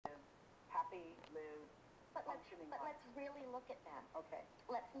functioning But on let's really look at them. Okay.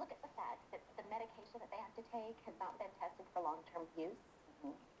 Let's look at the fact that the medication that they have to take has not been tested for long-term use.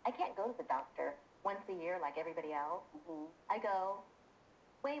 Mm-hmm. I can't go to the doctor once a year like everybody else. Mm-hmm. I go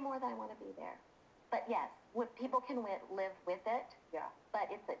way more than I want to be there. But yes, people can live with it. Yeah.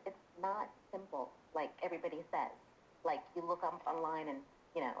 But it's not simple like everybody says. Like you look up online and,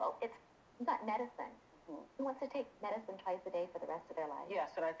 it's not medicine. Mm-hmm. Who wants to take medicine twice a day for the rest of their life?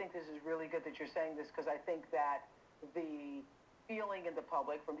 Yes, and I think this is really good that you're saying this, because I think that the feeling in the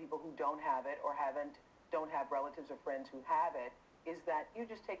public from people who don't have it or don't have relatives or friends who have it is that you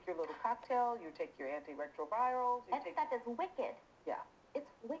just take your little cocktail, you take your antiretrovirals. That stuff is wicked. Yeah.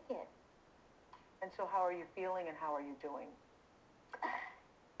 It's wicked. And so how are you feeling and how are you doing?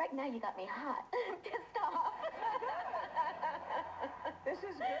 Right now you got me hot. Pissed off. This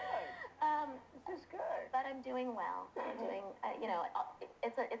is good. This is good. But I'm doing well. I'm doing,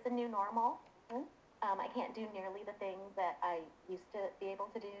 it's a new normal. Mm-hmm. I can't do nearly the things that I used to be able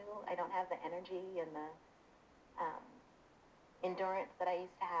to do. I don't have the energy and the endurance that I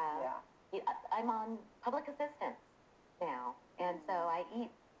used to have. Yeah. I'm on public assistance now, and so I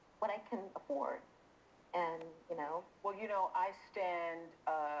eat what I can afford. And, Well, I stand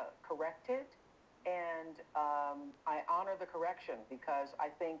corrected, and I honor the correction, because I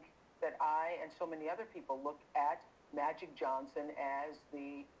think that I and so many other people look at Magic Johnson as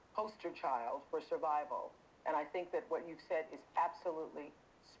the poster child for survival. And I think that what you've said is absolutely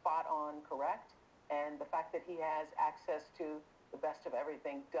spot on correct. And the fact that he has access to the best of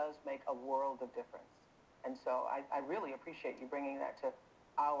everything does make a world of difference. And so I really appreciate you bringing that to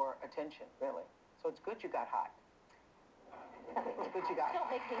our attention, really. So it's good you got hot. It's good you got Don't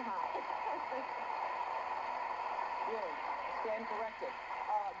make me hot. Really, stand corrected.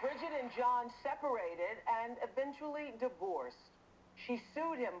 Bridget and John separated and eventually divorced. She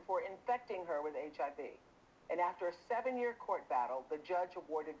sued him for infecting her with HIV. And after a 7-year court battle, the judge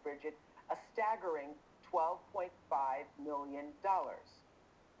awarded Bridget a staggering $12.5 million.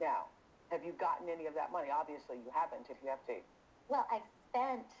 Now, have you gotten any of that money? Obviously, you haven't, if you have to. Well, I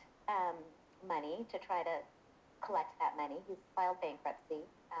spent money to try to collect that money. He's filed bankruptcy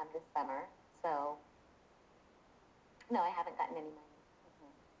this summer. So, no, I haven't gotten any money.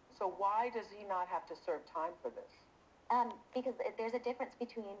 Mm-hmm. So why does he not have to serve time for this? Because there's a difference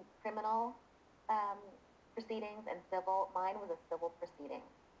between criminal proceedings and civil. Mine was a civil proceeding.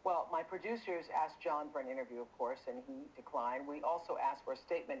 Well, my producers asked John for an interview, of course, and he declined. We also asked for a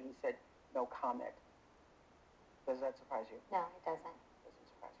statement. He said, no comment. Does that surprise you? No, it doesn't. Doesn't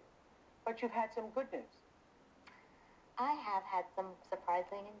surprise you. But you've had some good news. I have had some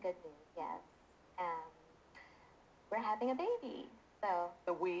surprising and good news, yes. We're having a baby, so...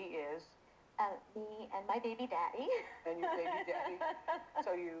 The we is? Me and my baby daddy. And your baby daddy.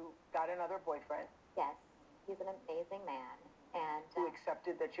 So you got another boyfriend? Yes. He's an amazing man. And who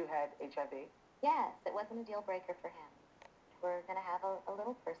accepted that you had HIV? Yes, it wasn't a deal breaker for him. We're going to have a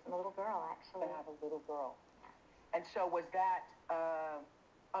little person, a little girl, actually. Going to have a little girl. And so was that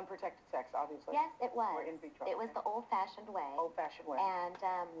unprotected sex, obviously? Yes, it was. Or in vitro? It was the old-fashioned way. Old-fashioned way. And,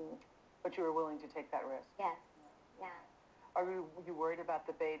 but you were willing to take that risk? Yes, yeah. Are you worried about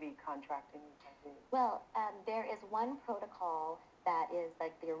the baby contracting HIV? Well, there is one protocol that is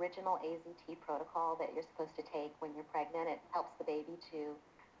like the original AZT protocol that you're supposed to take when you're pregnant. It helps the baby to,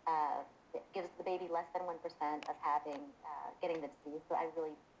 it gives the baby less than 1% of getting the disease. So I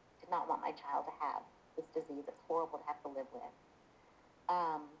really did not want my child to have this disease. It's horrible to have to live with.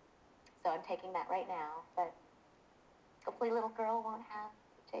 So I'm taking that right now, but hopefully little girl won't have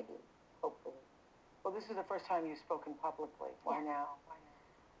HIV. Hopefully. Well, this is the first time you've spoken publicly. Why now? Why now?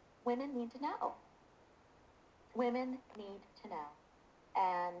 Women need to know. Women need to know.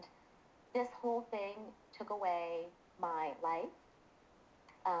 And this whole thing took away my life.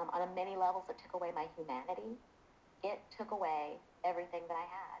 On many levels, it took away my humanity. It took away everything that I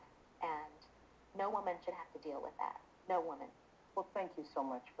had. And no woman should have to deal with that. No woman. Well, thank you so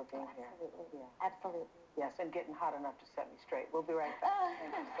much for being here. Absolutely. Yeah. Absolutely. Yes, and getting hot enough to set me straight. We'll be right back.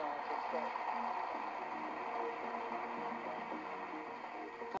 Thank you so much. It's great.